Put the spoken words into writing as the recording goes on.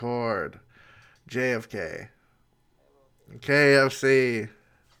Cord. JFK. KFC.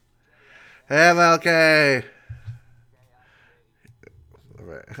 MLK.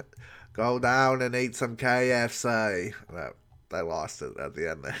 Go down and eat some KFC. I lost it at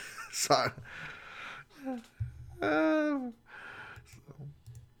the end there. Sorry. Um,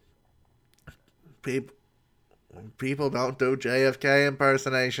 people, people don't do JFK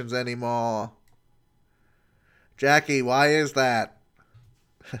impersonations anymore. Jackie, why is that?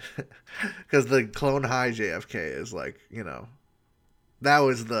 Because the Clone High JFK is like, that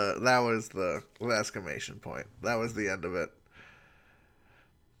was the exclamation point. That was the end of it.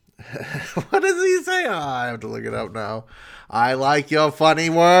 What does he say? Oh, I have to look it up now. I like your funny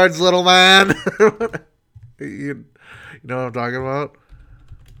words, little man. you know what I'm talking about?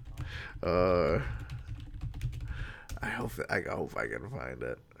 Uh, I hope I can find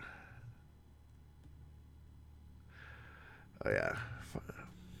it. Oh yeah.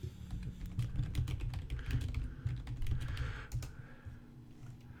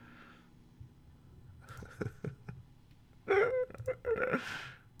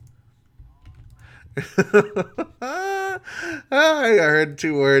 I heard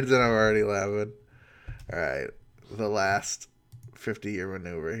two words and I'm already laughing. All right, the last 50-year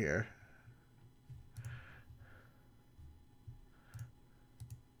maneuver here.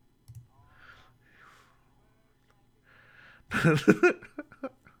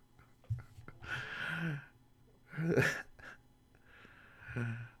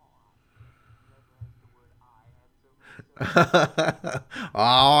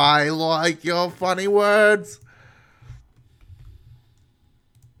 Oh, I like your funny words.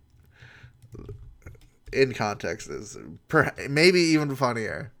 In context is maybe even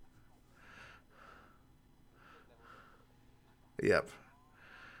funnier. Yep.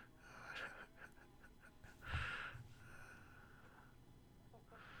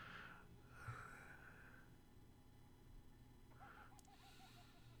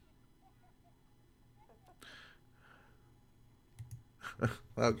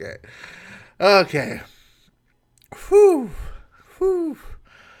 Okay. Okay. Whew. Whew.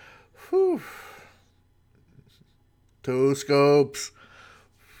 Whew. Two scopes.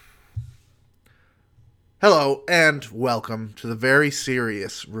 Hello and welcome to the very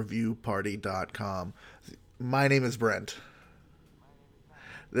serious reviewparty.com. My name is Brent.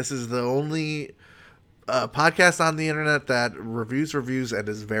 This is the only podcast on the internet that reviews and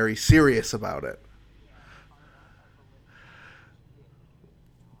is very serious about it.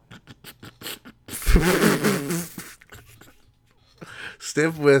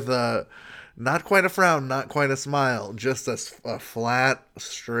 Stiff with not quite a frown, not quite a smile, just a flat,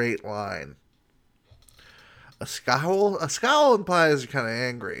 straight line. A scowl implies you're kind of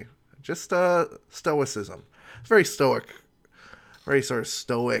angry. Just stoicism. It's very stoic, very sort of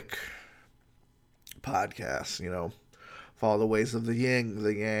stoic podcast. Follow the ways of the yin,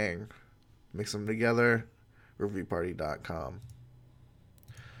 the yang, mix them together. Reviewparty.com.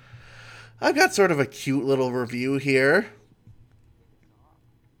 I've got sort of a cute little review here.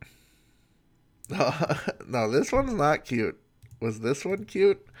 No, this one's not cute. Was this one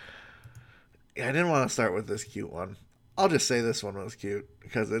cute? Yeah, I didn't want to start with this cute one. I'll just say this one was cute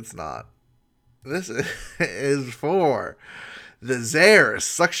because it's not. This is for the Zayre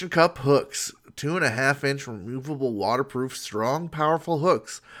suction cup hooks, 2.5-inch removable, waterproof, strong, powerful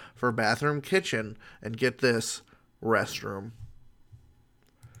hooks for bathroom, kitchen, and get this, restroom.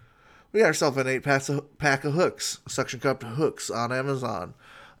 We got ourselves an 8-pack of hooks, suction cup hooks on Amazon.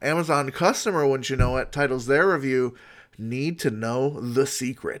 Amazon customer, wouldn't you know it, titles their review, Need to Know the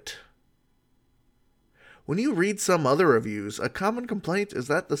Secret. When you read some other reviews, a common complaint is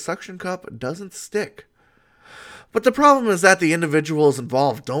that the suction cup doesn't stick. But the problem is that the individuals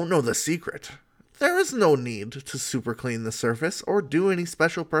involved don't know the secret. There is no need to super clean the surface or do any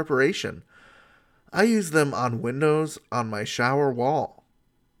special preparation. I use them on windows on my shower wall.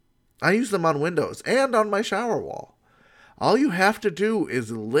 I use them on windows and on my shower wall. All you have to do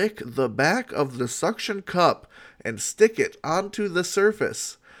is lick the back of the suction cup and stick it onto the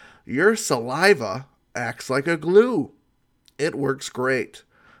surface. Your saliva acts like a glue. It works great.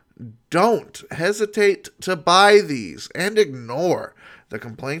 Don't hesitate to buy these and ignore the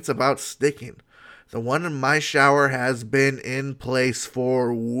complaints about sticking. The one in my shower has been in place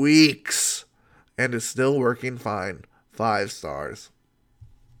for weeks and is still working fine. 5 stars.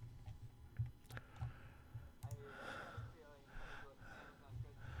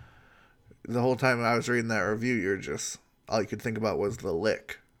 The whole time I was reading that review, all you could think about was the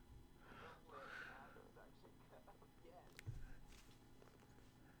lick.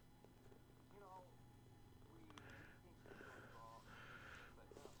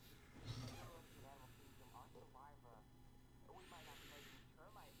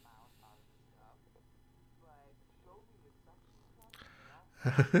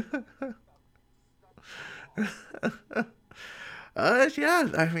 Yeah,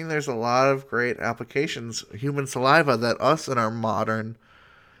 I mean, there's a lot of great applications. Human saliva that us in our modern,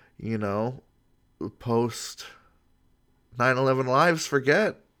 you know, post 9/11 lives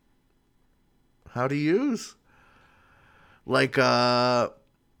forget how to use. Like,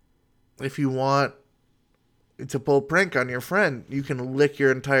 if you want to pull prank on your friend, you can lick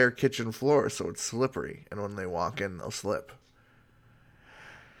your entire kitchen floor so it's slippery, and when they walk in, they'll slip.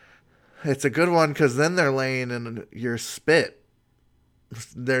 It's a good one because then they're laying in your spit.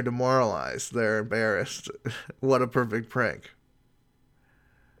 They're demoralized. They're embarrassed. What a perfect prank.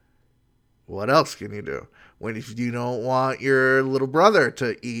 What else can you do? When if you don't want your little brother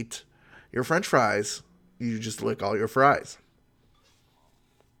to eat your french fries, you just lick all your fries.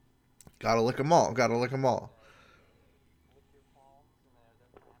 Gotta lick them all. Gotta lick them all.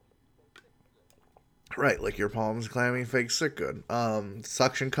 Right, lick your palms, clammy, fake, sick good.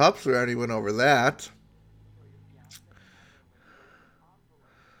 Suction cups, we already went over that.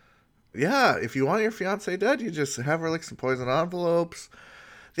 Yeah, if you want your fiance dead, you just have her lick some poison envelopes.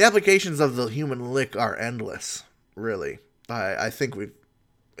 The applications of the human lick are endless, really. I think we've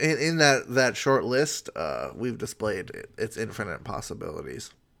in that short list, we've displayed its infinite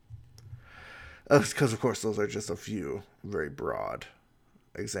possibilities. Because of course those are just a few very broad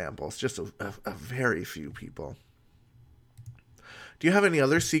examples, just a very few people. Do you have any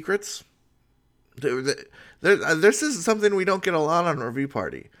other secrets? This is something we don't get a lot on Review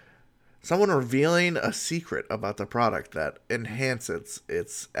Party. Someone revealing a secret about the product that enhances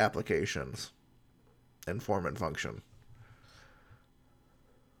its applications and form and function.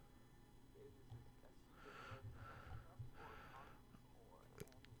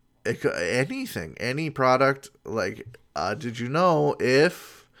 Anything, any product. Like, did you know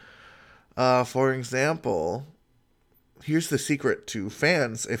if, for example, here's the secret to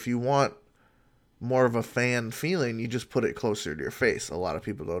fans. If you want more of a fan feeling, you just put it closer to your face. A lot of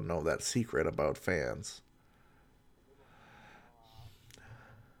people don't know that secret about fans.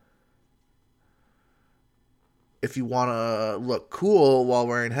 If you want to look cool while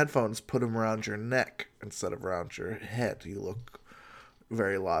wearing headphones, put them around your neck instead of around your head. You look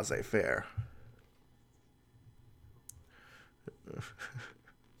very laissez faire.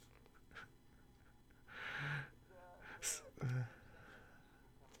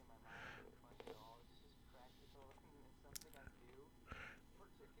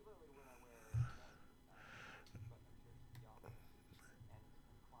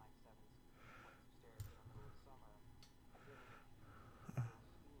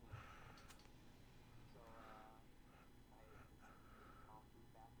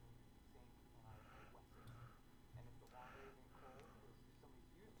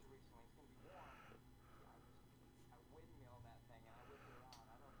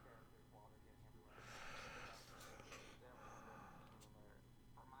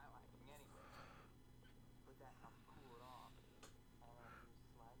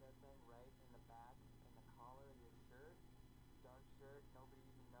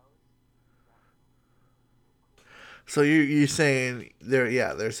 So you're saying there?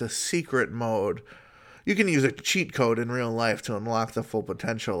 Yeah, there's a secret mode. You can use a cheat code in real life to unlock the full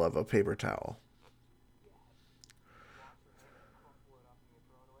potential of a paper towel.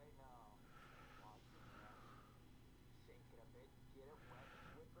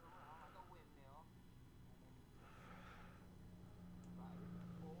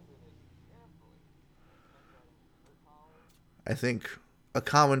 I think a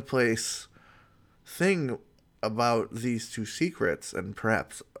commonplace thing about these two secrets, and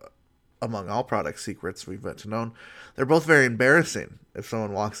perhaps among all product secrets we've been to known, they're both very embarrassing if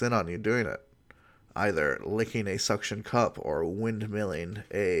someone walks in on you doing it. Either licking a suction cup or windmilling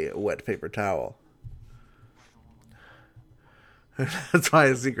a wet paper towel. That's why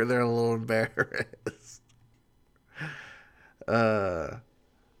a secret they're a little embarrassed. Uh,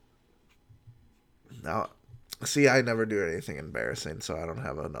 now, see, I never do anything embarrassing, so I don't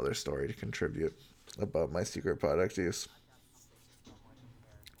have another story to contribute about my secret product use.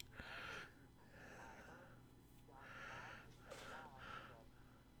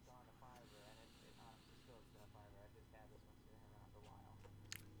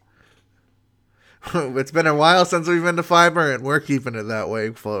 It's been a while since we've been to fiber, and we're keeping it that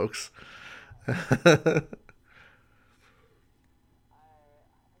way, folks.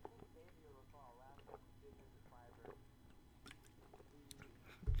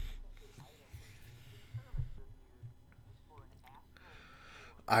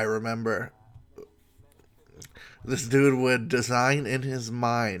 I remember this dude would design in his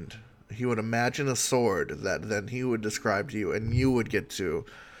mind He would imagine a sword that then he would describe to you, and you would get to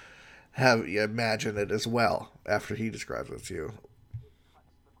have imagine it as well after he describes it to you.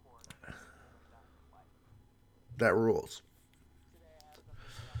 That rules.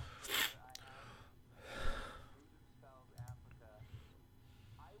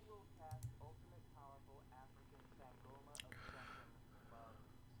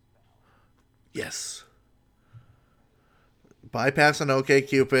 Yes. Bypassing OK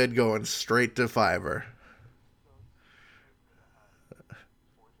Cupid, going straight to Fiverr.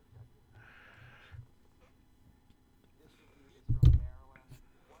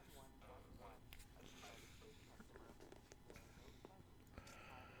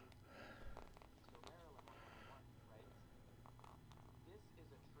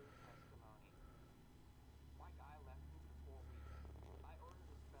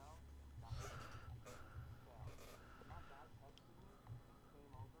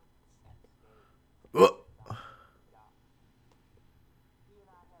 Oh,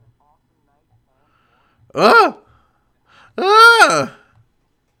 ah, ah.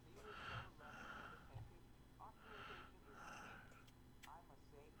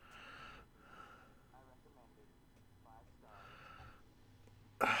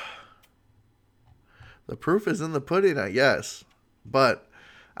 The proof is in the pudding, I guess. But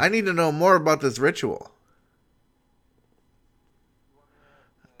I need to know more about this ritual.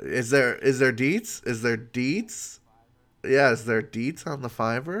 Is there deets? Is there deets? Yeah, is there deets on the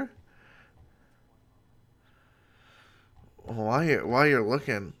Fiverr? While you're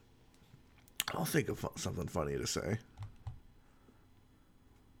looking, I'll think of something funny to say.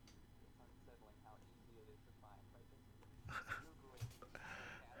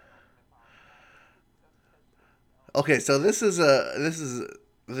 Okay, so this is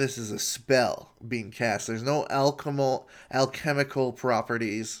a spell being cast. There's no alchemical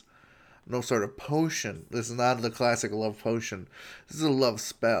properties, no sort of potion. This is not the classic love potion. This is a love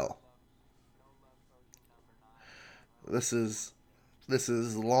spell. This is this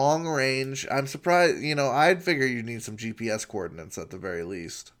is long range. I'm surprised. I'd figure you need some GPS coordinates at the very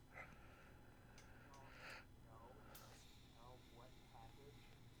least.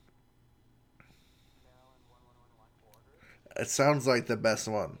 It sounds like the best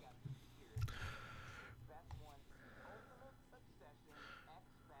one.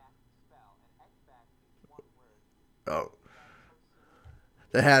 Oh,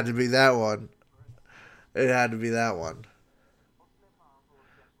 it had to be that one. It had to be that one.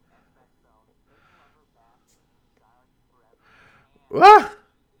 Ah!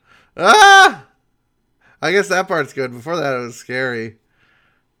 Ah! I guess that part's good. Before that, it was scary.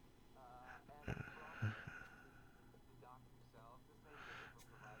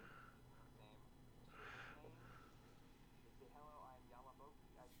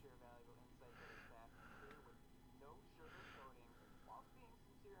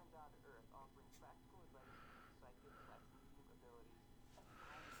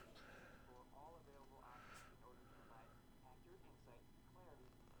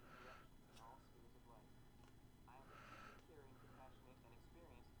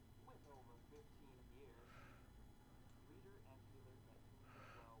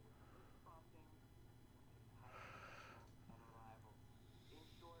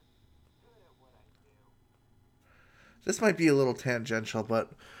 This might be a little tangential, but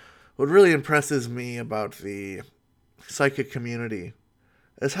what really impresses me about the psychic community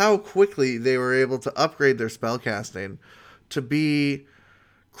is how quickly they were able to upgrade their spellcasting to be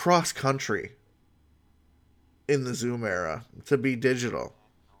cross country in the Zoom era, to be digital.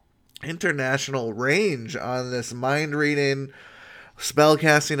 International range on this mind reading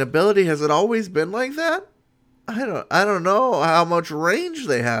spellcasting ability. Has it always been like that? I don't know how much range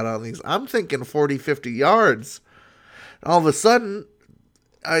they had on these. I'm thinking 40, 50 yards. All of a sudden,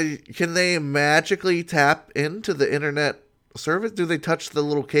 can they magically tap into the internet service? Do they touch the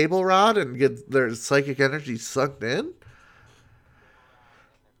little cable rod and get their psychic energy sucked in?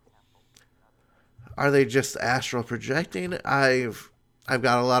 Are they just astral projecting? I've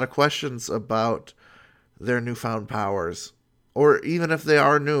got a lot of questions about their newfound powers. Or even if they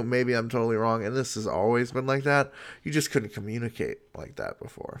are new, maybe I'm totally wrong and this has always been like that. You just couldn't communicate like that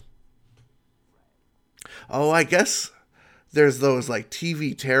before. Oh, I guess there's those like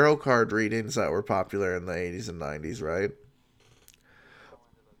TV tarot card readings that were popular in the 80s and 90s, right?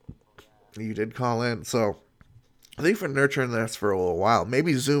 You did call in. So I think for nurturing this for a little while,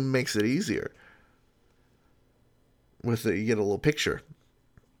 maybe Zoom makes it easier. With it, you get a little picture.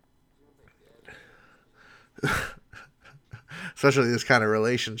 Especially this kind of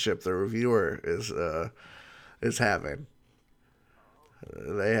relationship the reviewer is having.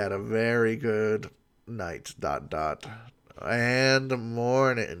 They had a very good night, dot, dot, and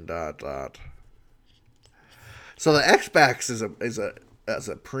morning, dot, dot. So the X Box is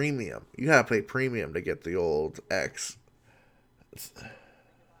a premium. You gotta pay premium to get the old X.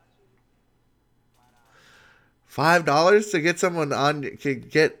 $5 to get someone on, to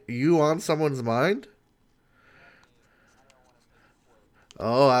get you on someone's mind.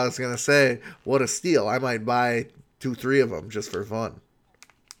 Oh, I was gonna say, what a steal! I might buy two, three of them just for fun.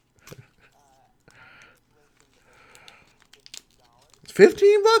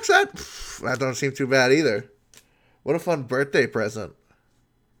 $15? That don't seem too bad either. What a fun birthday present.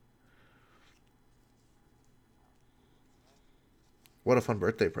 What a fun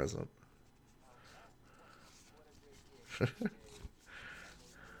birthday present.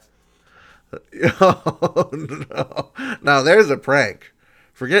 Oh no! Now there's a prank.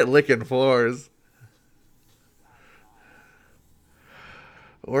 Forget licking floors,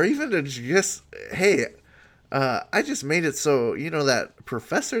 or even to just, hey, I just made it so, that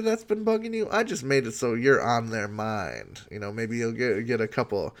professor that's been bugging you. I just made it so you're on their mind. Maybe you'll get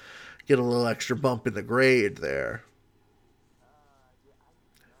a little extra bump in the grade there.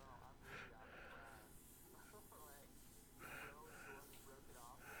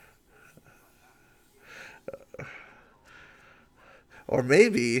 Or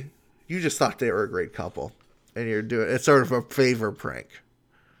maybe you just thought they were a great couple, and you're doing it's sort of a favor prank.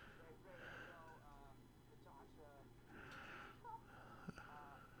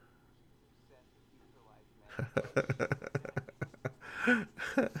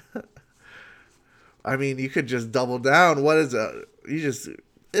 I mean, you could just double down. What is a you just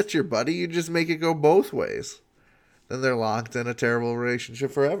it's your buddy. You just make it go both ways. Then they're locked in a terrible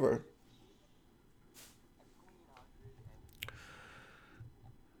relationship forever.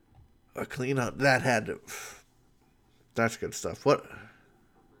 A clean up that had to, that's good stuff. What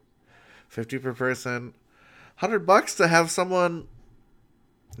 50 per person, $100 to have someone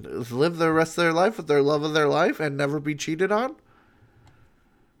live the rest of their life with their love of their life and never be cheated on?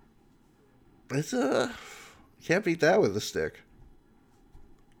 It's a can't beat that with a stick.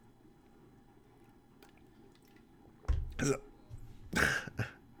 It's a-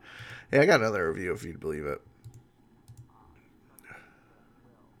 Hey, I got another review if you'd believe it.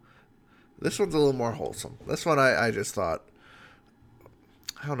 This one's a little more wholesome. This one I just thought,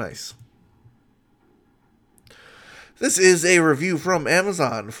 how nice. This is a review from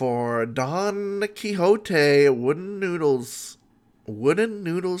Amazon for Don Quixote Wooden Noodles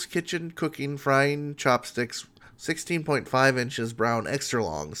Kitchen Cooking Frying Chopsticks, 16.5 inches brown extra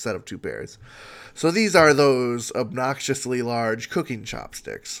long set of two pairs. So these are those obnoxiously large cooking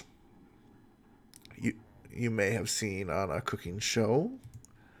chopsticks you you may have seen on a cooking show.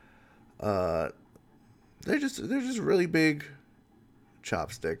 Uh, they're just really big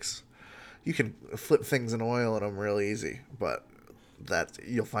chopsticks. You can flip things in oil in them real easy, but that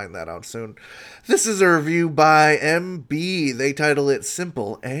you'll find that out soon. This is a review by MB. They title it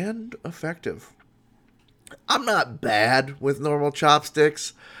Simple and Effective. I'm not bad with normal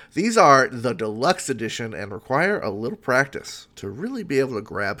chopsticks. These are the deluxe edition and require a little practice to really be able to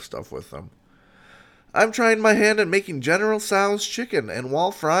grab stuff with them. I'm trying my hand at making General Tso's chicken, and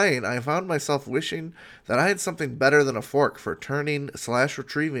while frying, I found myself wishing that I had something better than a fork for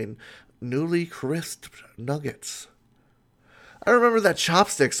turning/retrieving newly crisped nuggets. I remember that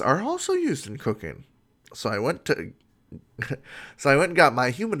chopsticks are also used in cooking, so I went to so I went and got my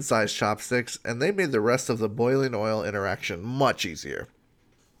human-sized chopsticks, and they made the rest of the boiling oil interaction much easier.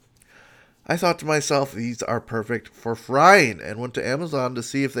 I thought to myself, these are perfect for frying, and went to Amazon to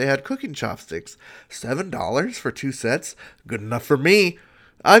see if they had cooking chopsticks. $7 for two sets? Good enough for me.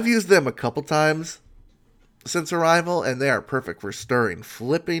 I've used them a couple times since arrival, and they are perfect for stirring,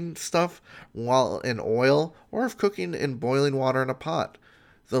 flipping stuff while in oil, or if cooking in boiling water in a pot.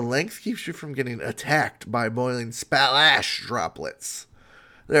 The length keeps you from getting attacked by boiling splash droplets.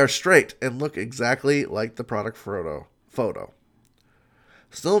 They are straight and look exactly like the product photo.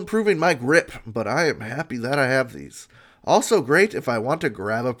 Still improving my grip, but I am happy that I have these. Also great if I want to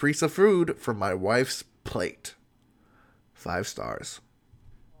grab a piece of food from my wife's plate. 5 stars.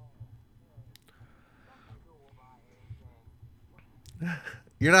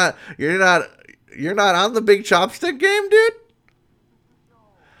 You're not on the big chopstick game, dude?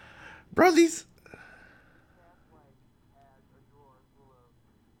 Bro, these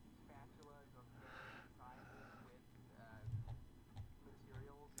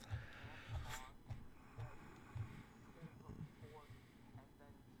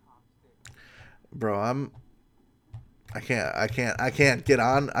bro, I can't get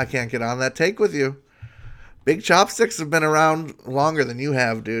on that take with you. Big chopsticks have been around longer than you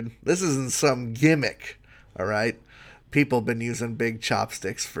have, dude. This isn't some gimmick, all right? People have been using big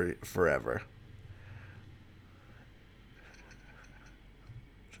chopsticks for forever.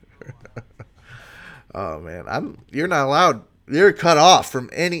 Oh man, you're not allowed. You're cut off from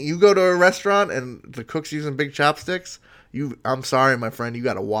any. You go to a restaurant and the cook's using big chopsticks. I'm sorry, my friend. You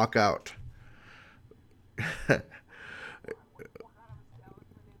got to walk out.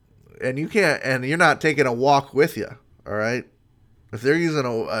 And you can't. And you're not taking a walk with you. All right. If they're using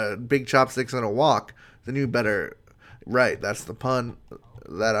a big chopsticks in a walk, then you better. Right. That's the pun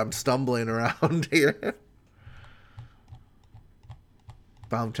that I'm stumbling around here.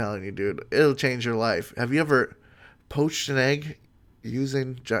 But I'm telling you, dude, it'll change your life. Have you ever poached an egg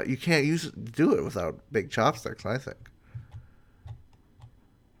using? You can't do it without big chopsticks. I think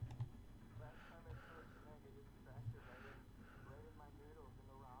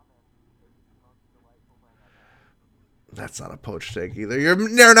that's not a poached egg either.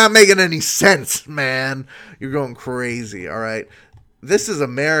 You're not making any sense, man. You're going crazy. All right, this is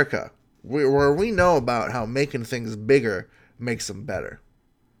America, where we know about how making things bigger makes them better.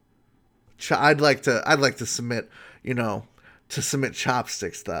 I'd like to submit, you know, to submit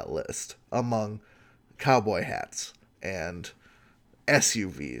chopsticks to that list among cowboy hats and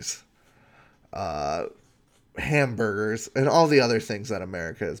SUVs, uh, hamburgers, and all the other things that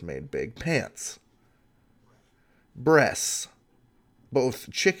America has made big. Pants, breasts,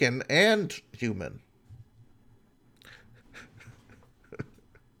 both chicken and human.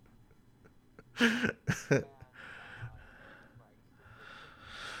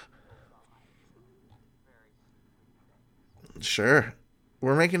 Sure,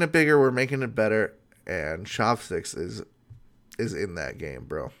 we're making it bigger. We're making it better, and chopsticks is in that game,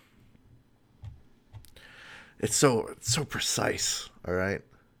 bro. It's so precise. All right,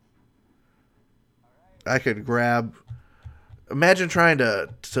 I could grab. Imagine trying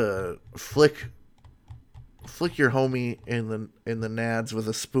to flick your homie in the nads with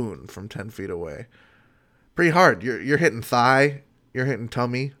a spoon from 10 feet away. Pretty hard. You're hitting thigh. You're hitting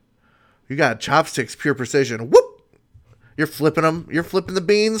tummy. You got chopsticks, pure precision. Whoop! You're flipping them. You're flipping the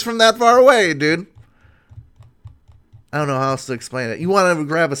beans from that far away, dude. I don't know how else to explain it. You want to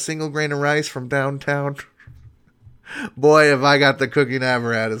grab a single grain of rice from downtown? Boy, have I got the cooking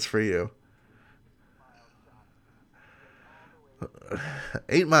apparatus for you.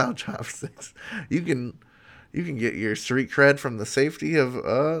 8 Mile chopsticks. You can you can get your street cred from the safety of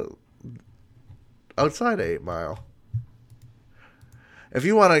outside of 8 Mile. If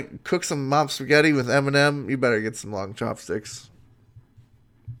you want to cook some mop spaghetti with M&M, you better get some long chopsticks.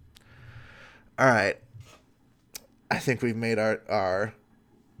 All right, I think we've made our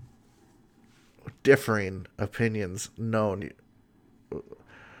differing opinions known.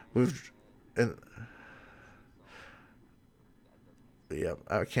 We've and yeah,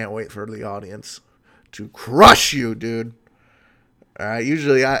 I can't wait for the audience to crush you, dude. All right,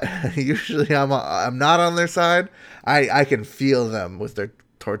 usually I'm not on their side. I can feel them with their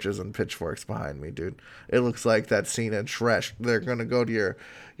torches and pitchforks behind me, dude. It looks like that scene in Shrek. They're gonna go to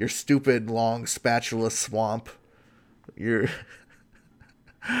your stupid long spatula swamp. Your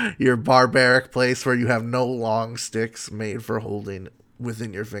your barbaric place where you have no long sticks made for holding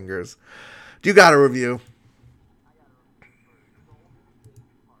within your fingers. Do you got a review?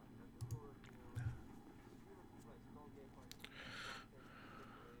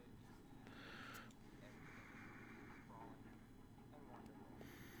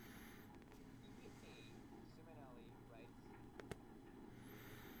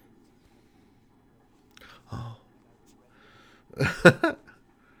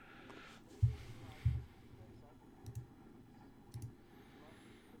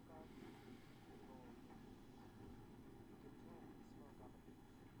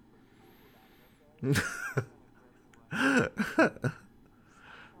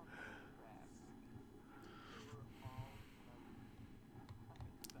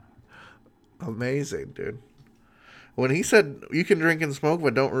 Amazing, dude. When he said you can drink and smoke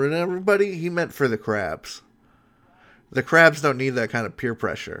but don't ruin everybody, he meant for the crabs. The crabs don't need that kind of peer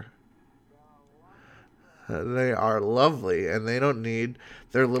pressure. They are lovely, and they don't need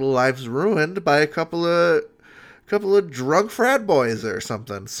their little lives ruined by a couple of drunk frat boys or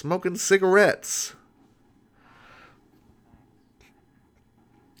something smoking cigarettes.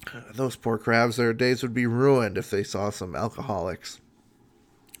 Those poor crabs, their days would be ruined if they saw some alcoholics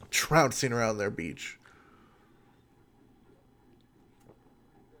trouncing around their beach.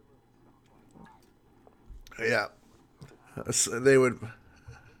 Yeah, they would.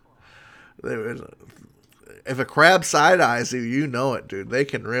 They would. if a crab side eyes you, you know it, dude. They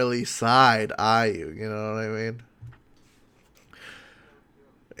can really side eye you. You know what I mean?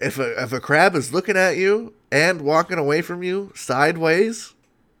 If a crab is looking at you and walking away from you sideways,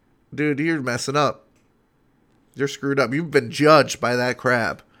 dude, you're messing up. You're screwed up. You've been judged by that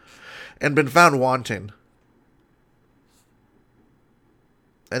crab and been found wanting.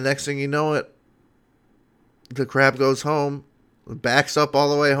 And next thing you know it, the crab goes home, backs up all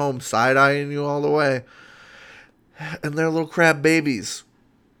the way home, side-eyeing you all the way. And they're little crab babies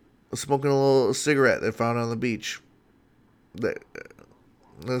smoking a little cigarette they found on the beach.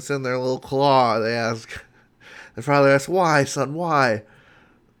 It's in their little claw. Their father asks, "Why, son, why?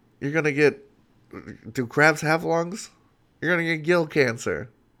 You're going to get... Do crabs have lungs? You're going to get gill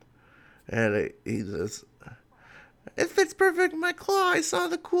cancer." And he says, "It fits perfect in my claw. I saw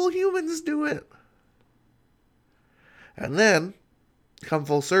the cool humans do it." And then, come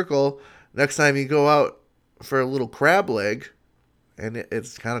full circle, next time you go out for a little crab leg, and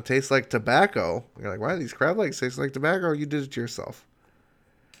it kind of tastes like tobacco. You're like, "Why do these crab legs taste like tobacco?" You did it to yourself.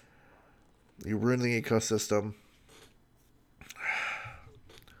 You ruined the ecosystem.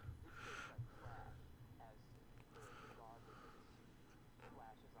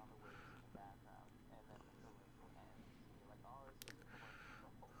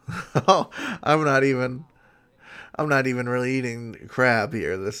 Oh, I'm not even really eating crab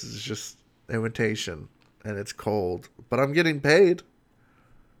here. This is just imitation, and it's cold, but I'm getting paid.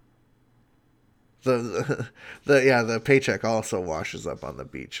 The paycheck also washes up on the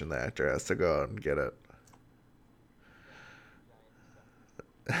beach, and the actor has to go out and get it.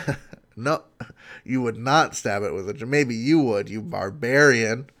 No, you would not stab it with a. Maybe you would, you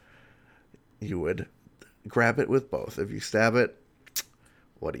barbarian. You would grab it with both. If you stab it,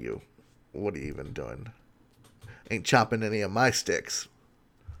 what are you? What are you even doing? Ain't chopping any of my sticks.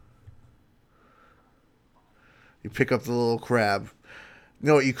 You pick up the little crab. You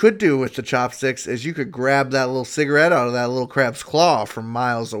know what you could do with the chopsticks is you could grab that little cigarette out of that little crab's claw from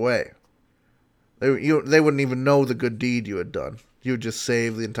miles away. They wouldn't even know the good deed you had done. You would just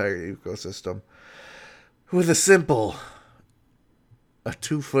save the entire ecosystem with a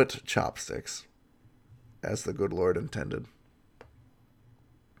 2-foot chopsticks, as the good Lord intended.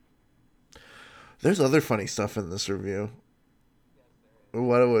 There's other funny stuff in this review.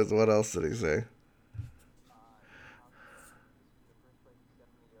 What else did he say?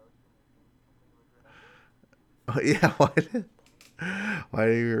 Oh, yeah, why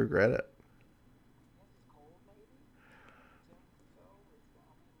do you regret it?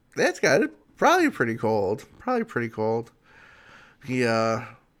 That's got it. Probably pretty cold. Probably pretty cold. He no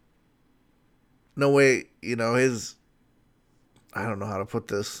way, his, I don't know how to put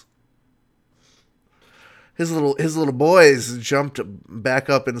this. His little boys jumped back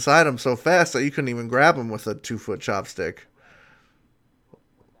up inside him so fast that you couldn't even grab him with a 2-foot chopstick.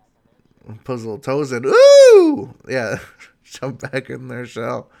 Put his little toes in. Ooh! Yeah. Jump back in their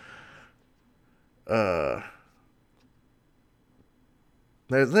shell.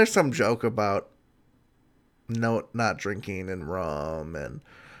 There's some joke about not drinking and rum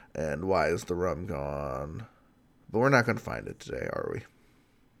and why is the rum gone. But we're not going to find it today, are we?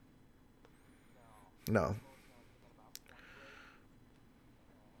 No.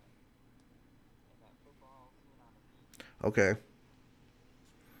 Okay.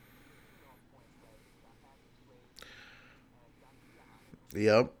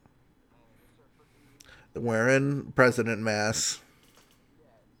 Yep. Wearing president masks.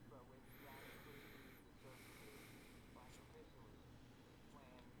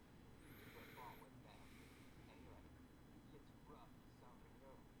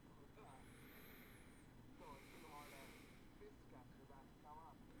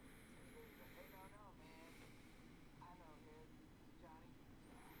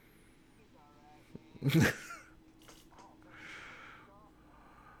 You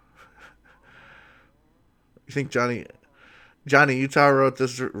think Johnny Utah wrote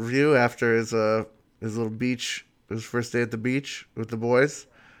this review after his little beach, his first day at the beach with the boys?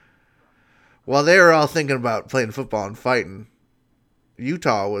 While they were all thinking about playing football and fighting,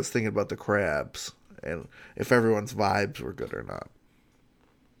 Utah was thinking about the crabs and if everyone's vibes were good or not.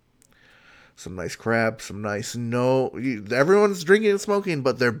 Some nice crabs, some nice everyone's drinking and smoking,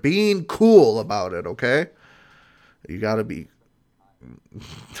 but they're being cool about it, okay? You gotta be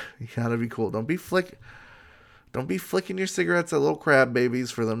cool. Don't be flicking your cigarettes at little crab babies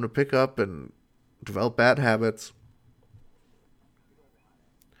for them to pick up and develop bad habits.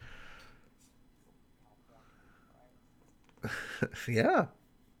 Yeah.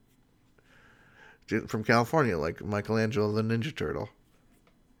 From California, like Michelangelo the Ninja Turtle.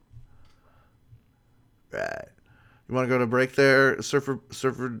 Right. You want to go to break there, Surfer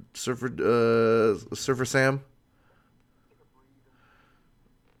Sam?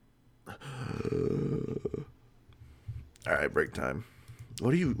 All right, break time.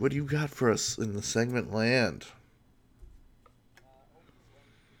 What do you got for us in the segment land?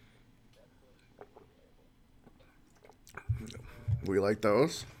 We like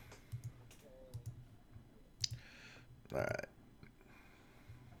those. All right.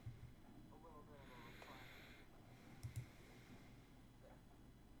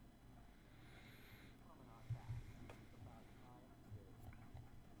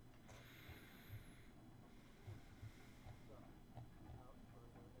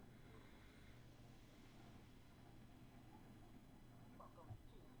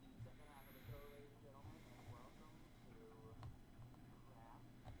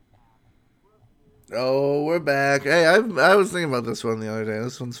 Oh, we're back. Hey, I was thinking about this one the other day.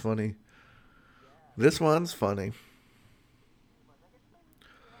 This one's funny. This one's funny.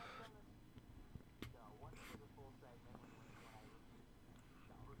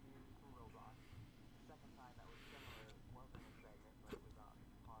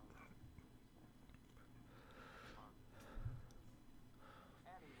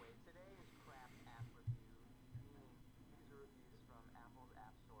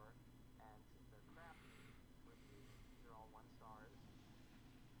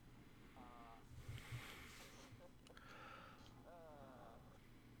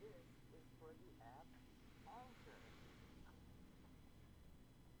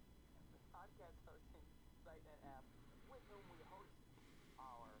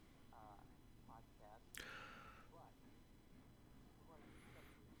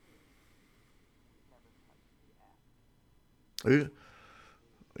 We,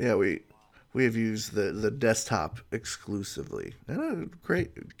 yeah, we have used the desktop exclusively.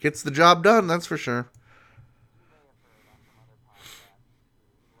 Great, gets the job done. That's for sure.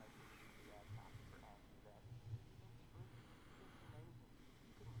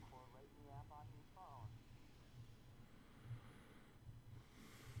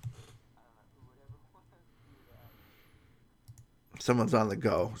 Someone's on the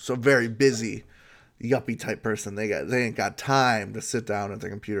go, so very busy, yuppie type person. They ain't got time to sit down at their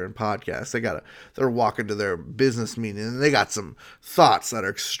computer and podcast. They're walking to their business meeting and they got some thoughts that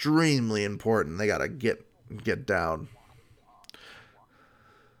are extremely important. They gotta get down.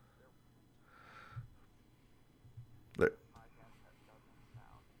 They're-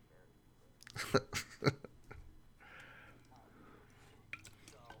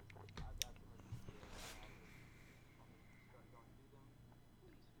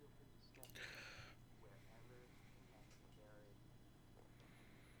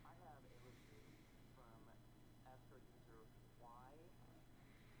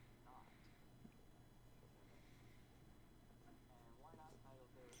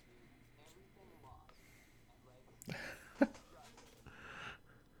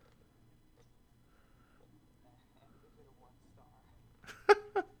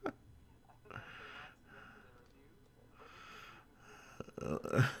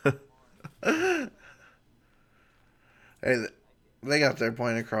 hey, they got their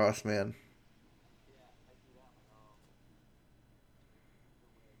point across, man.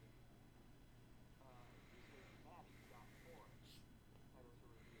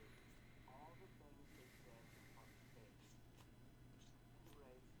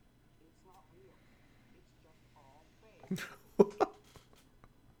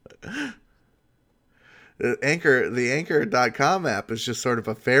 The Anchor.com app is just sort of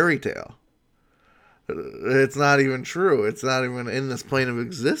a fairy tale. It's not even true. It's not even in this plane of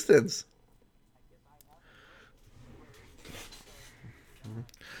existence.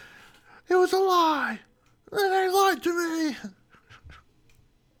 It was a lie. They lied to me.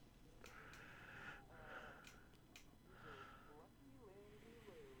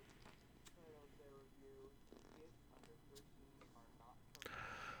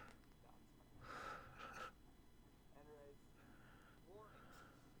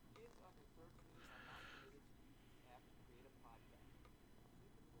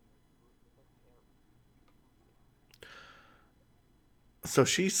 So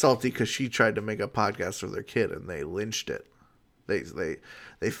she's salty because she tried to make a podcast for their kid and they lynched it. They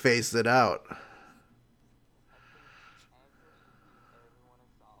phased it out.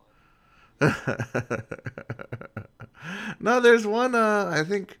 No, there's one. I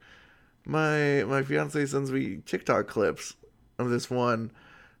think my fiance sends me TikTok clips of this one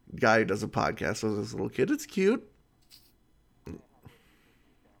guy who does a podcast with this little kid. It's cute.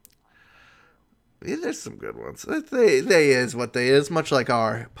 Yeah, there's some good ones. They is what they is, much like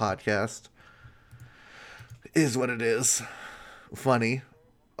our podcast. Is what it is. Funny,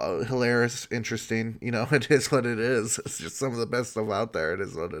 hilarious, interesting. It is what it is. It's just some of the best stuff out there. It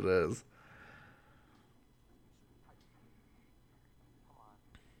is what it is.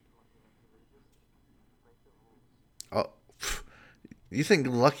 Oh, you think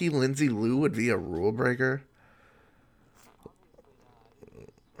Lucky Lindsay Lou would be a rule breaker?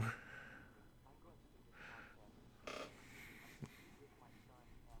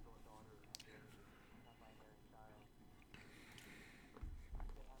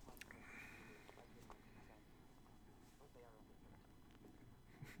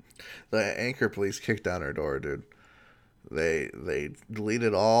 The anchor police kicked down her door, dude. They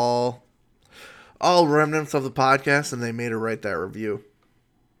deleted all remnants of the podcast and they made her write that review.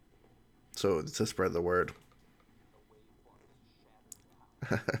 So to spread the word.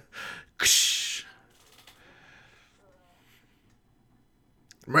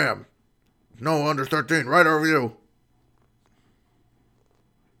 Ma'am, no under 13, write a review.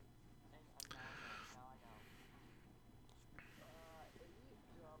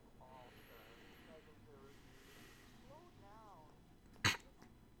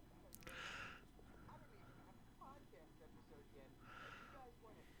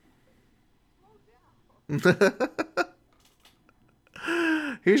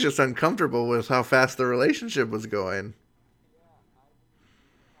 He's just uncomfortable with how fast the relationship was going.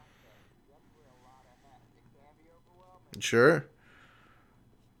 Sure.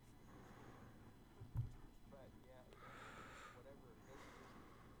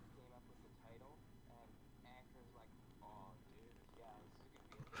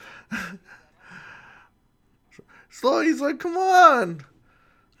 Slow. He's like, come on.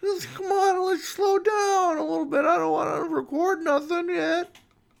 Just come on, let's slow down a little bit. I don't want to record nothing yet.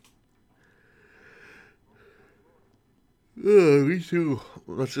 Me too.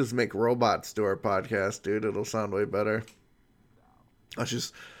 Let's just make robots do our podcast, dude. It'll sound way better. Let's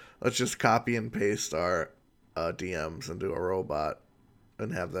just let's just copy and paste our DMs and do a robot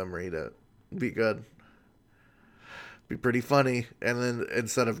and have them read it. Be good. Be pretty funny. And then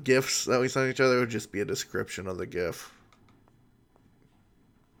instead of GIFs that we send each other, it would just be a description of the GIF.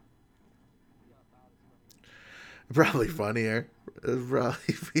 Probably funnier. It'd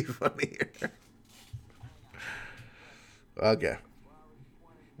probably be funnier. Okay.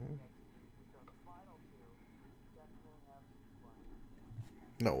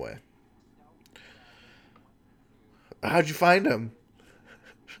 No way. How'd you find him?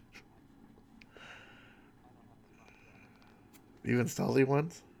 You installed it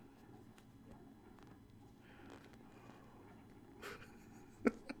once?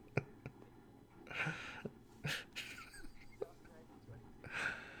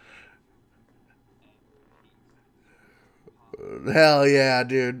 Hell yeah,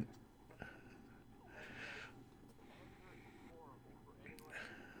 dude.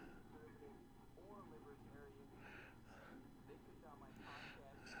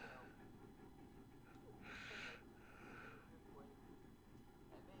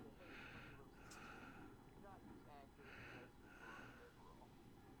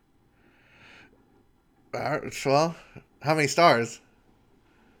 Well, how many stars?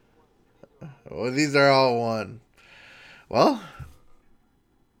 Well, these are all one. Well,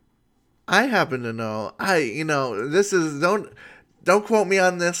 I happen to know. This is don't quote me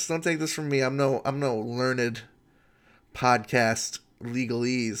on this. Don't take this from me. I'm no learned podcast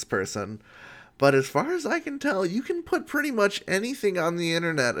legalese person. But as far as I can tell, you can put pretty much anything on the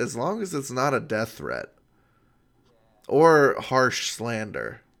internet as long as it's not a death threat or harsh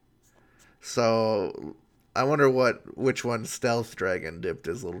slander. So I wonder which one Stealth Dragon dipped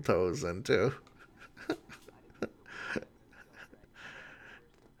his little toes into.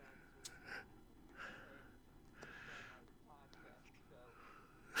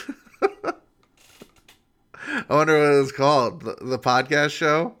 I wonder what it was called. The podcast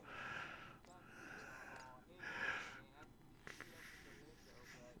show?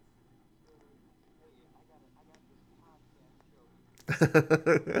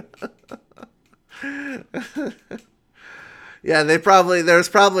 Yeah, there's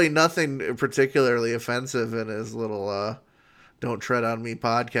probably nothing particularly offensive in his little "Don't Tread on Me"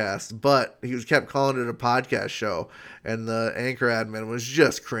 podcast, but he was kept calling it a podcast show, and the anchor admin was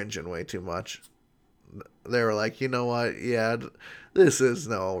just cringing way too much. They were like, you know what? Yeah, this is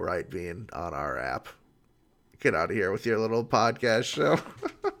no right being on our app. Get out of here with your little podcast show.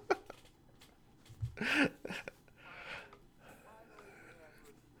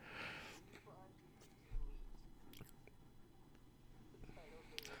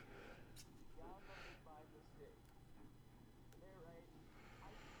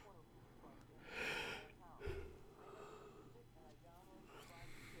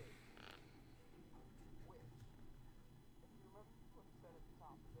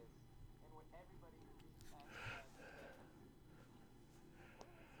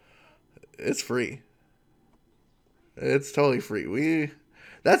 It's free. It's totally free.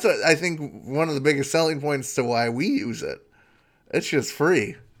 That's I think one of the biggest selling points to why we use it. It's just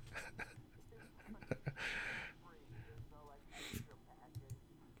free.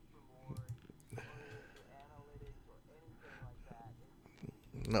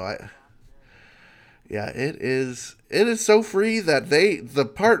 No, yeah, it is. It is so free that the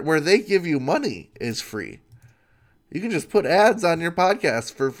part where they give you money is free. You can just put ads on your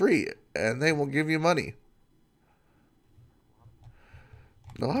podcast for free, and they will give you money.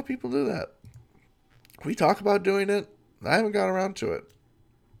 A lot of people do that. We talk about doing it. I haven't got around to it.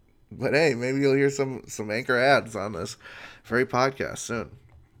 But hey, maybe you'll hear some Anchor ads on this very podcast soon.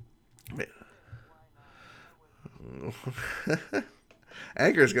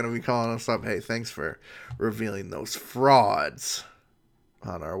 Anchor's going to be calling us up. Hey, thanks for revealing those frauds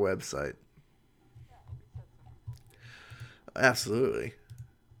on our website. Absolutely.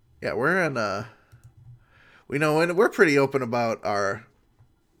 Yeah, we know, and we're pretty open about our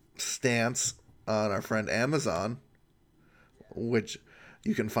stance on our friend Amazon, which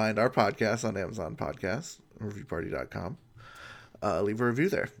you can find our podcast on Amazon Podcasts, reviewparty.com. Leave a review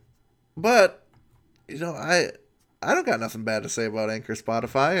there. But, I don't got nothing bad to say about Anchor,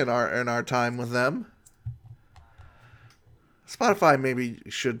 Spotify, and our time with them. Spotify maybe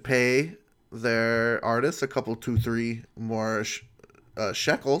should pay their artists a couple, 2-3 more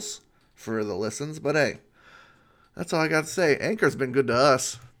shekels for the listens, but hey, that's all I got to say. Anchor's been good to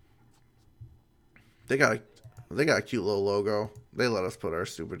us. They got a cute little logo. They let us put our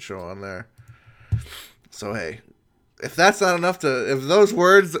stupid show on there. So hey, if that's not enough if those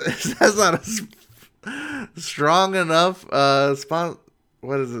words, if that's not a strong enough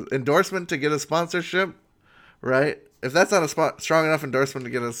what is it, endorsement to get a sponsorship, right? If that's not a strong enough endorsement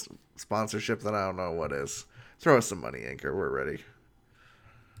to get a sponsorship, then I don't know what is. Throw us some money, Anchor. We're ready.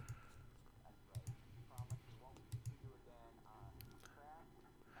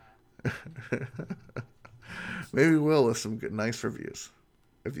 Maybe we'll with some good, nice reviews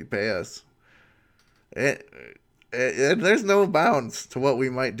if you pay us. There's no bounds to what we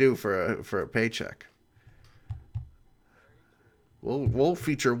might do for a paycheck. We'll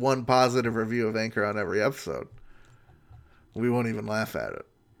feature one positive review of Anchor on every episode. We won't even laugh at it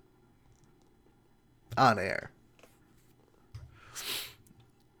on air.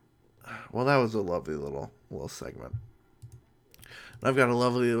 Well, that was a lovely little segment. I've got a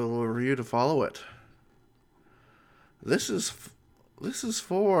lovely little review to follow it. This is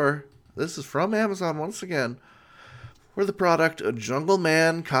from Amazon once again. For the product, a Jungle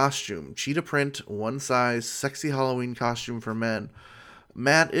Man costume, cheetah print, one size, sexy Halloween costume for men.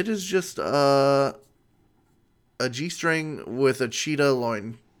 Matt, it is just a G-string with a cheetah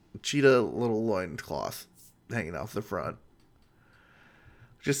little loincloth hanging off the front.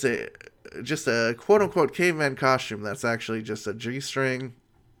 Just a quote unquote caveman costume that's actually just a G-string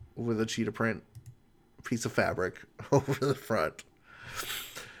with a cheetah print piece of fabric over the front.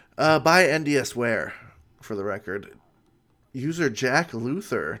 By NDS Wear, for the record. User Jack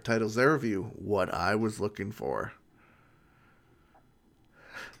Luther titles their review, "What I Was Looking For."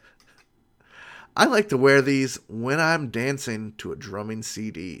 I like to wear these when I'm dancing to a drumming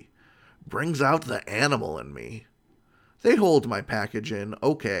CD. Brings out the animal in me. They hold my package in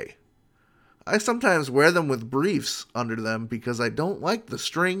okay. I sometimes wear them with briefs under them because I don't like the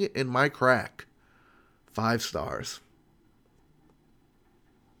string in my crack. 5 stars.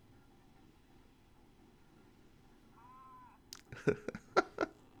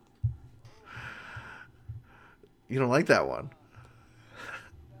 You don't like that one?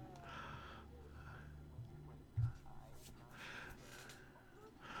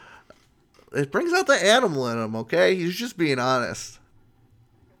 It brings out the animal in him, okay? He's just being honest.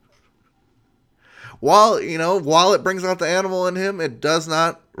 While it brings out the animal in him, it does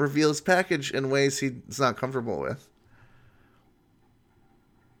not reveal his package in ways he's not comfortable with.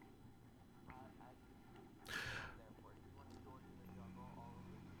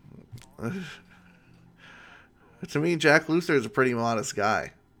 To me, Jack Luther is a pretty modest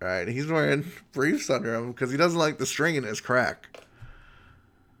guy. Right? He's wearing briefs under him because he doesn't like the string in his crack.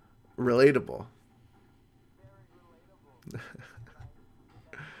 Relatable.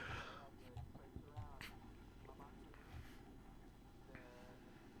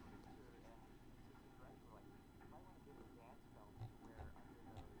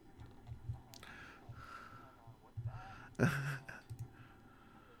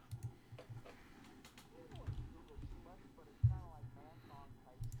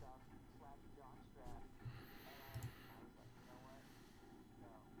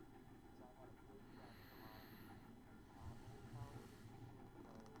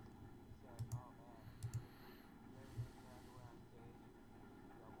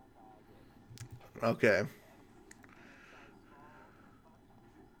 Okay.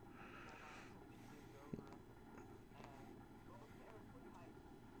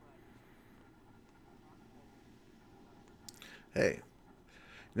 Hey,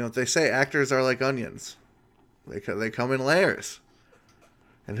 you know what they say? Actors are like onions. They come in layers.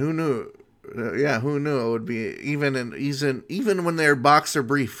 And who knew? Yeah, who knew it would be even when they're boxer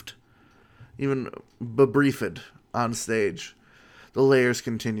briefed, even briefed on stage, the layers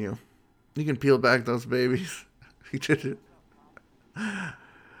continue. You can peel back those babies.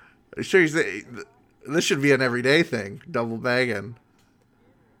 Sure, you say this should be an everyday thing. Double bagging.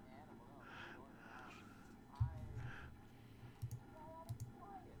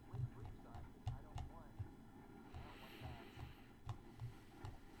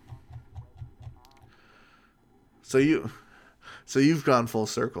 So you, so you've gone full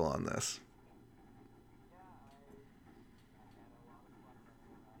circle on this.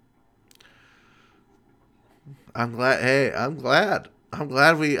 I'm glad. Hey, I'm glad. I'm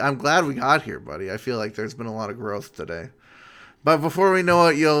glad we got here, buddy. I feel like there's been a lot of growth today. But before we know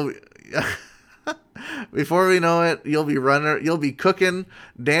it, you'll before we know it, you'll be cooking,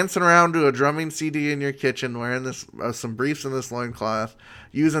 dancing around to a drumming CD in your kitchen, wearing this some briefs in this loincloth,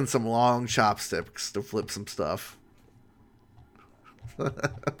 using some long chopsticks to flip some stuff.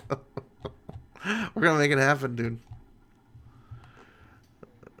 We're gonna make it happen, dude.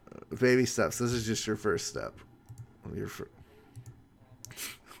 Baby steps. This is just your first step. Your fir-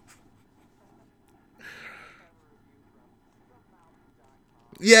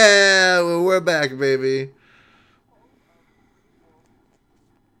 yeah, well, we're back, baby.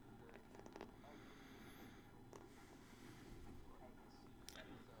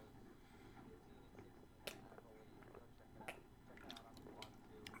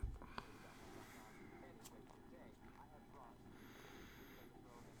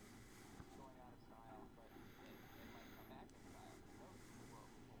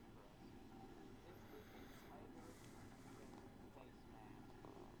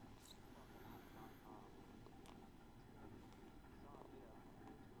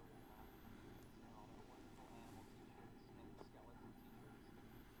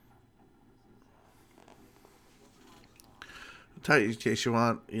 Tell you in case you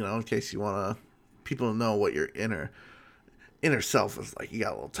want, in case you want to, people to know what your inner self is like. You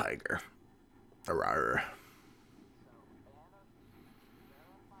got a little tiger. A rawr.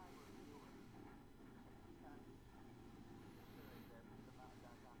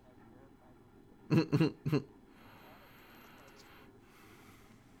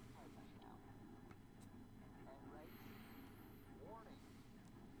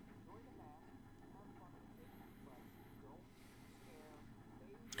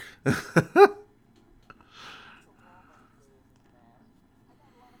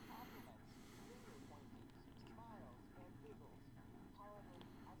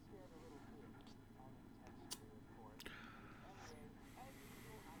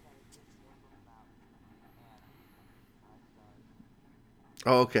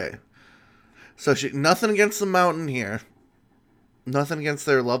 Okay. So nothing against the mountain here. Nothing against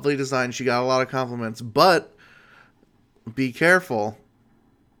their lovely design. She got a lot of compliments, but be careful.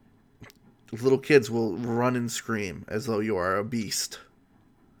 Little kids will run and scream as though you are a beast.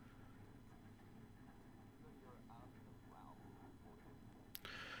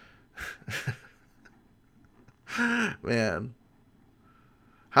 Man,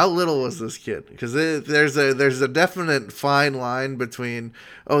 how little was this kid? Because there's a definite fine line between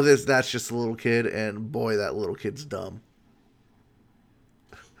that's just a little kid and boy that little kid's dumb.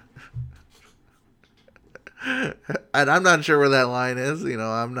 And I'm not sure where that line is.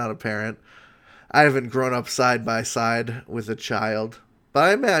 I'm not a parent. I haven't grown up side by side with a child, but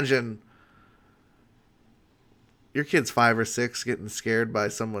I imagine your kid's 5 or 6 getting scared by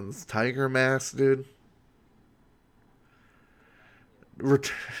someone's tiger mask, dude.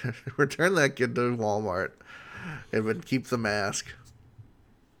 Ret- Return that kid to Walmart and keep the mask.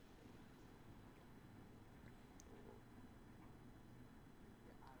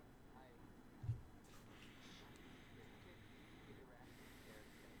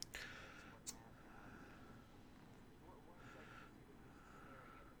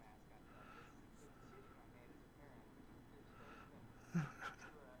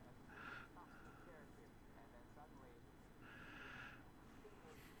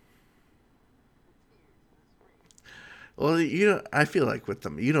 Well, I feel like with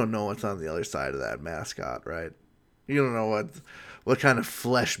them, you don't know what's on the other side of that mascot, right? You don't know what kind of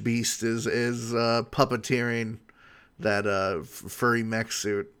flesh beast is puppeteering that furry mech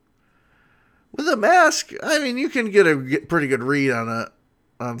suit. With a mask, I mean, you can get a pretty good read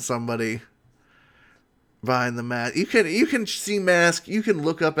on somebody. behind the mask. You can see mask. You can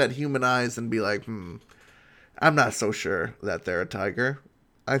look up at human eyes and be like, I'm not so sure that they're a tiger.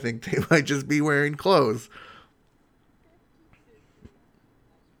 I think they might just be wearing clothes.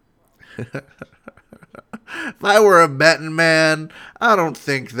 If I were a betting man, I don't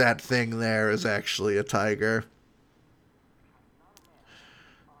think that thing there is actually a tiger.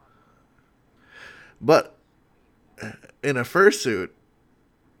 But in a fursuit,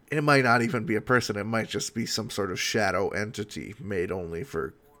 it might not even be a person. It might just be some sort of shadow entity made only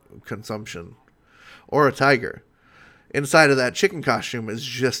for consumption. Or a tiger. Inside of that chicken costume is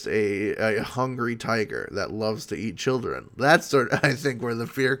just a hungry tiger that loves to eat children. That's sort of, I think, where the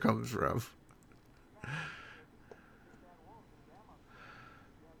fear comes from.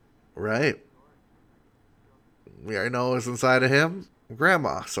 Right. We already know what's inside of him.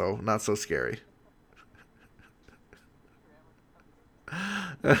 Grandma, so not so scary.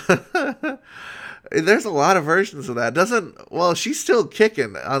 There's a lot of versions of that. Doesn't well, she's still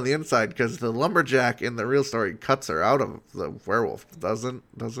kicking on the inside because the lumberjack in the real story cuts her out of the werewolf. Doesn't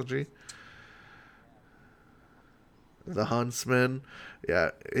she? The huntsman.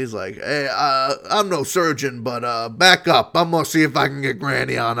 Yeah, he's like, hey, I'm no surgeon, but back up. I'm gonna see if I can get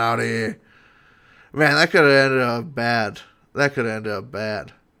Granny on out of here. Man, that could have ended up bad. That could have ended up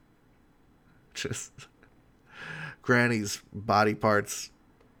bad. Just Granny's body parts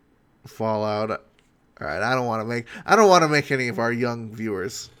fall out. All right, I don't want to make any of our young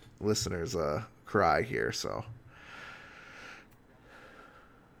viewers, listeners, cry here. So,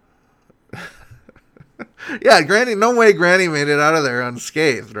 yeah, Granny. No way, Granny made it out of there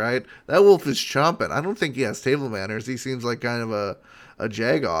unscathed. Right? That wolf is chomping. I don't think he has table manners. He seems like kind of a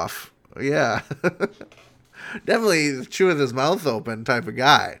jagoff. Yeah, definitely chew with his mouth open type of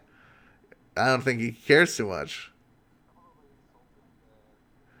guy. I don't think he cares too much.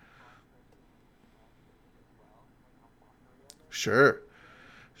 Sure,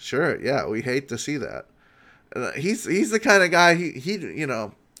 sure. Yeah, we hate to see that. He's the kind of guy he.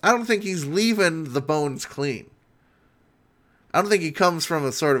 I don't think he's leaving the bones clean. I don't think he comes from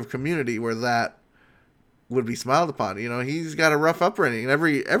a sort of community where that would be smiled upon. He's got a rough upbringing.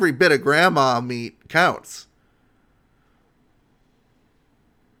 Every bit of grandma meat counts.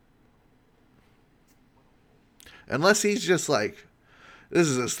 Unless he's just like, this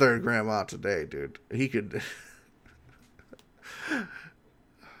is his third grandma today, dude. He could,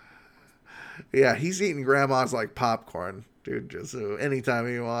 yeah, he's eating grandma's like popcorn, dude. Just anytime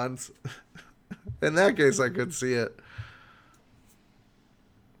he wants. In that case, I could see it.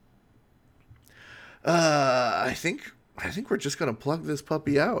 I think we're just gonna plug this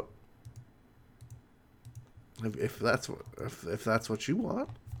puppy out. If that's what you want.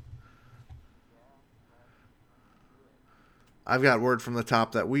 I've got word from the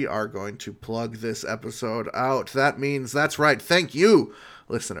top that we are going to plug this episode out. That means that's right. Thank you,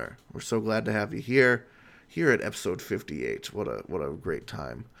 listener. We're so glad to have you here at episode 58. What a great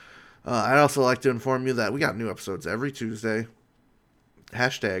time. I'd also like to inform you that we got new episodes every Tuesday.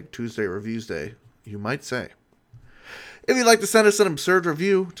 Hashtag Tuesday Reviews Day, you might say. If you'd like to send us an absurd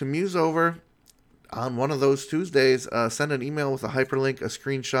review to muse over on one of those Tuesdays, send an email with a hyperlink, a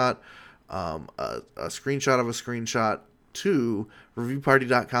screenshot, a screenshot of a screenshot to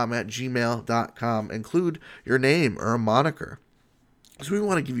reviewparty.com at gmail.com. Include your name or a moniker. So we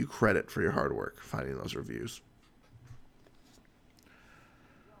want to give you credit for your hard work finding those reviews.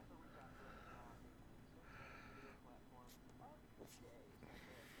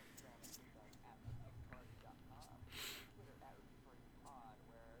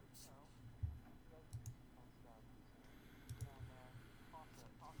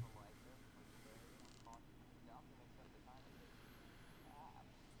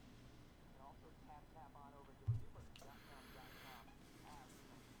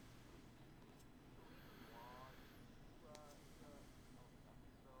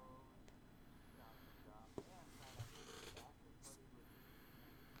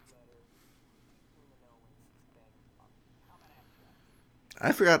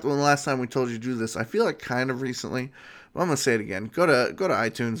 I forgot when the last time we told you to do this. I feel like kind of recently, but I'm gonna say it again. Go to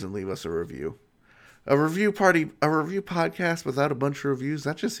iTunes and leave us a review. A review podcast without a bunch of reviews.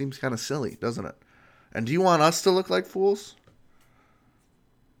 That just seems kind of silly, doesn't it? And do you want us to look like fools?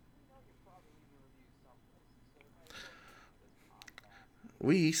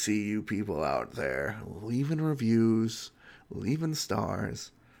 We see you people out there leaving reviews, leaving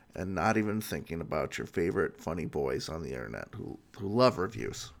stars, and not even thinking about your favorite funny boys on the internet who love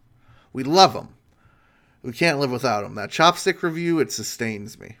reviews. We love them. We can't live without them. That chopstick review, it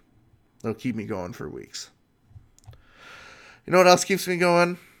sustains me. It'll keep me going for weeks. You know what else keeps me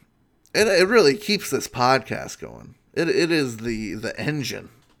going? it really keeps this podcast going. It is the engine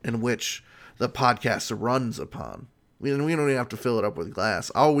in which the podcast runs upon. We don't even have to fill it up with glass.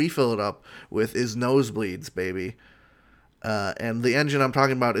 All we fill it up with is nosebleeds, baby. And the engine I'm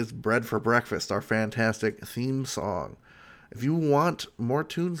talking about is Bread for Breakfast, our fantastic theme song. If you want more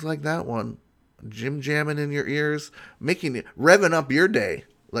tunes like that one, jim jamming in your ears, revving up your day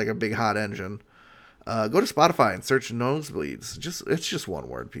like a big hot engine, go to Spotify and search Nosebleeds. It's just one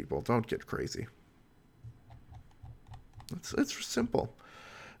word, people. Don't get crazy. It's simple.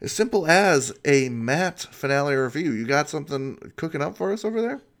 As simple as a Matt finale review. You got something cooking up for us over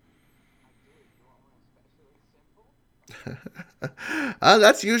there?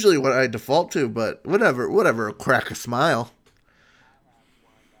 That's usually what I default to, but whatever. Crack a smile.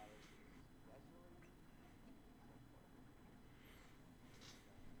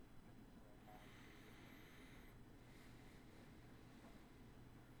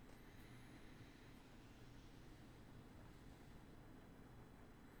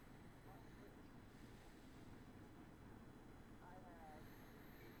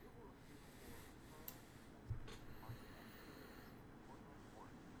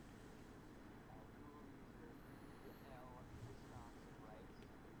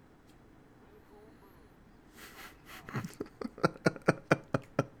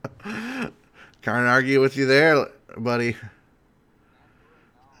 Can't argue with you there, buddy.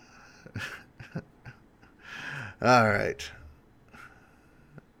 All right.